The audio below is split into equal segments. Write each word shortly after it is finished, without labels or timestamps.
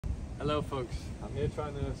Hello folks, I'm here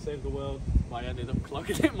trying to save the world. I ended up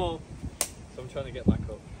clogging it more, so I'm trying to get back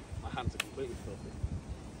up. My hands are completely filthy.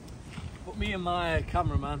 But me and my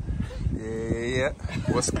cameraman. Yeah.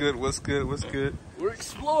 What's good? We're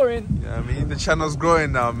exploring. Yeah, I mean, the channel's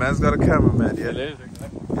growing now. Man's got a cameraman, yeah? It is,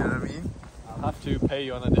 exactly. You know what I mean? I'll have to pay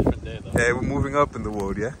you on a different day though. Hey, we're moving up in the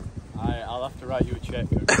world, yeah? I'll have to write you a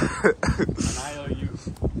check. And I owe you.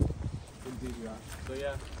 Indeed you are. So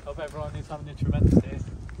yeah, hope everyone is having a tremendous day.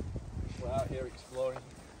 We're out here exploring.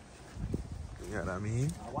 You know what I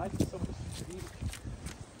mean? Why is it so much stream?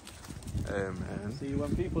 Hey, man. See,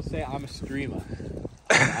 when people say I'm a streamer,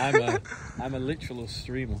 I'm a literal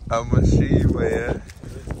streamer. I'm a streamer, yeah?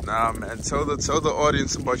 Nah, man. Tell the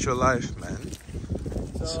audience about your life, man.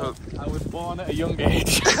 So I was born at a young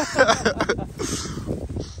age.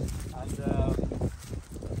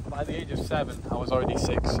 And by the age of 7, I was already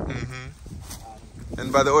 6. Mm-hmm.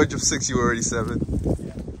 And by the age of 6, you were already 7.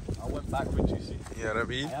 Yeah. I went backwards, you see. You know what I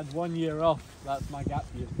mean? I had 1 year off. That's my gap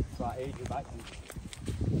year. So I aged backwards.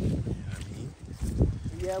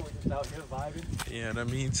 Yeah, we're just out here vibing. Yeah, I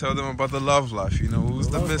mean, tell them about the love life, you know, who's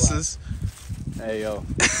the missus? Hey, yo.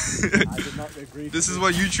 I did not agree. This is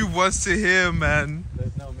what YouTube wants to hear, man.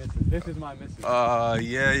 There's no missus. This is my missus.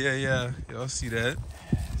 Yeah. Y'all see that?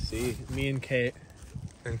 See, me and Kate.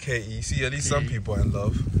 And Kate, you see, at least some people are in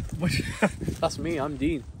love. That's me, I'm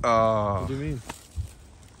Dean. What do you mean?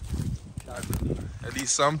 At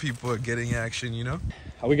least some people are getting action, you know?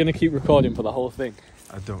 Are we going to keep recording for the whole thing?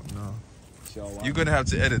 I don't know. Sure, why? You're gonna have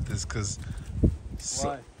to edit this because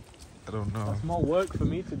why? I don't know. That's more work for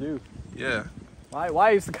me to do. Yeah.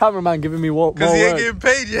 Why is the cameraman giving me more work? Because he ain't getting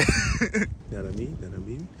paid yet. You know what I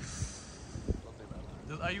mean?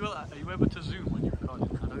 Are you able to zoom when you're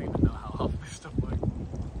recording? I don't even know how half this stuff works.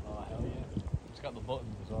 Oh hell yeah! It's got the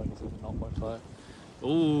buttons as well. You can see the 0.5.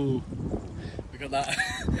 Ooh, we got that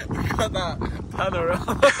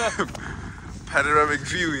Panoramic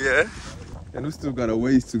view, yeah. And we still got a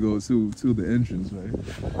ways to go to the entrance, right?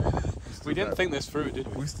 We didn't think this through, did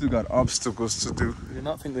we? We still got obstacles to do. We did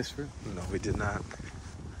not think this through. No, we did not.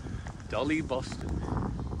 Dolly Boston.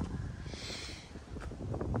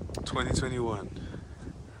 2021.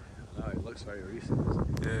 Oh, it looks very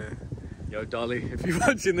recent. Yeah. Yo, Dolly, if you're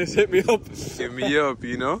watching this, hit me up. Hit me up,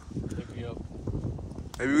 you know? Hit me up.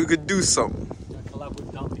 Maybe we could do something. Collab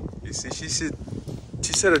with Dolly. You see, she said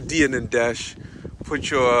a D and then dash.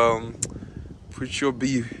 Put your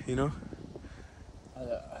B, you know?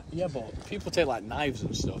 Yeah, but people take like knives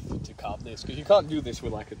and stuff to carve this, because you can't do this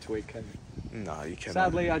with like a twig, can you? No, you cannot.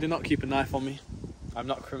 Sadly, I do not keep a knife on me. I'm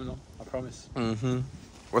not a criminal, I promise. Mm-hmm.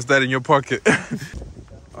 What's that in your pocket?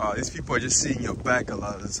 These people are just seeing your back a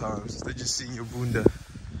lot of the times. They're just seeing your bunda.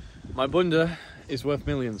 My bunda is worth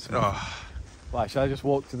millions. Oh. Why, should I just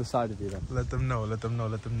walk to the side of you then? Let them know.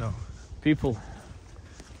 People.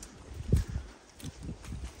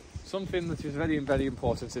 Something that is very, very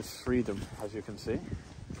important is freedom, as you can see.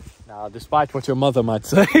 Now, despite what your mother might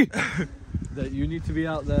say, that you need to be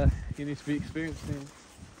out there, you need to be experiencing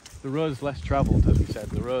the roads less travelled, as we said,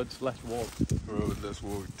 the roads less walked. Road less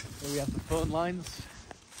walked. Here we have the phone lines.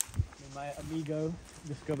 My amigo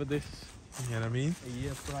discovered this. You know what I mean? A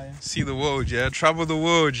year prior. See the world, yeah? Travel the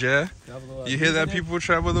world, yeah? Travel the world. You hear that, people?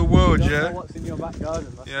 Travel the world, You don't yeah? know what's in your back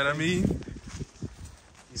garden. You know what I mean?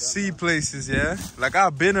 See places, yeah? Like,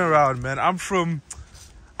 I've been around, man. I've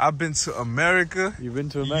been to America. You've been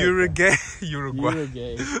to America?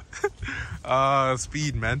 Uruguay.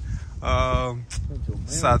 Speed, man.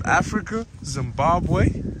 South Africa, Zimbabwe,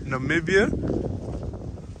 Namibia.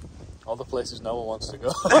 All the places no one wants to go.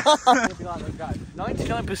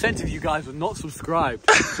 99% of you guys are not subscribed,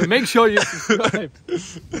 so make sure you're subscribed.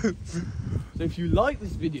 So if you like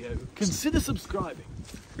this video, consider subscribing.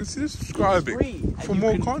 Consider subscribing for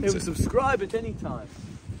more content. Subscribe at any time.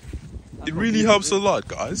 It really helps a lot,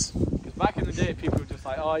 guys. Because back in the day, people were just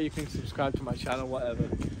like, oh, you can subscribe to my channel, whatever.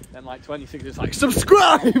 Then like 26, it's like,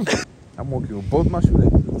 subscribe! I'm walking with both my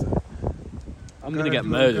shoelaces. I'm gonna get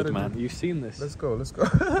murdered, man. You've seen this. Let's go.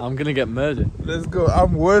 I'm gonna get murdered. Let's go.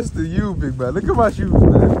 I'm worse than you, big man. Look at my shoes,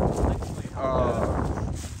 man.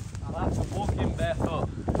 I'll have to walk in barefoot.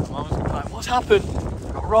 Mama's gonna be like, what's happened?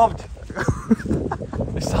 I got robbed.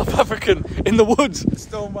 A South African in the woods.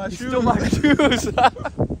 Stole my shoes. Stole my shoes.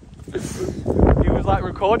 He was like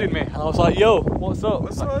recording me, and I was like, yo, what's up?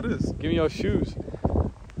 What's all this? Give me your shoes.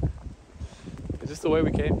 Is this the way we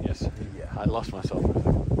came? Yes. Yeah, I lost myself.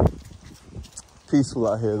 Peaceful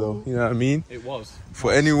out here, though. You know what I mean? It was.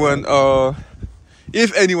 For anyone,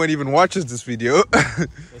 if anyone even watches this video.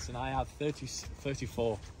 Listen, I have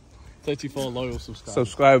 34 loyal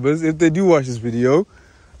subscribers. If they do watch this video,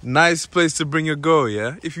 Nice place to bring your girl,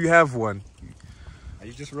 yeah? If you have one. Are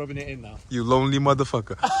you just rubbing it in now? You lonely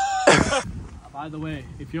motherfucker. By the way,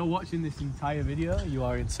 if you're watching this entire video, you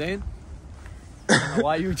are insane. I don't know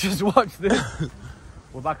why you just watched this.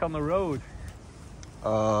 We're back on the road.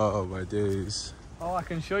 Oh, my days. Oh, I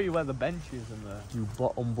can show you where the bench is and the... You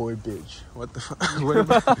bottom boy bitch. What the fuck?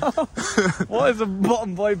 What is a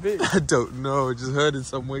bottom boy bitch? I don't know. I just heard it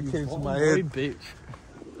somewhere. It came to my head. Bitch.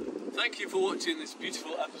 Thank you for watching this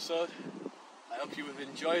beautiful episode. I hope you have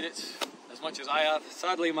enjoyed it as much as I have.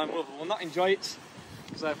 Sadly, my mother will not enjoy it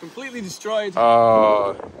because I've completely destroyed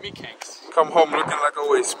me cakes. Come home looking like a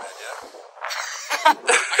waste man, yeah?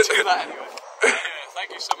 I do that anyway.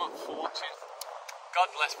 Thank you so much for watching. God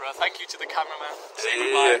bless, bro. Thank you to the cameraman. Say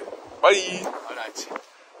goodbye. Bye. Alright.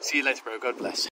 See you later, bro. God bless.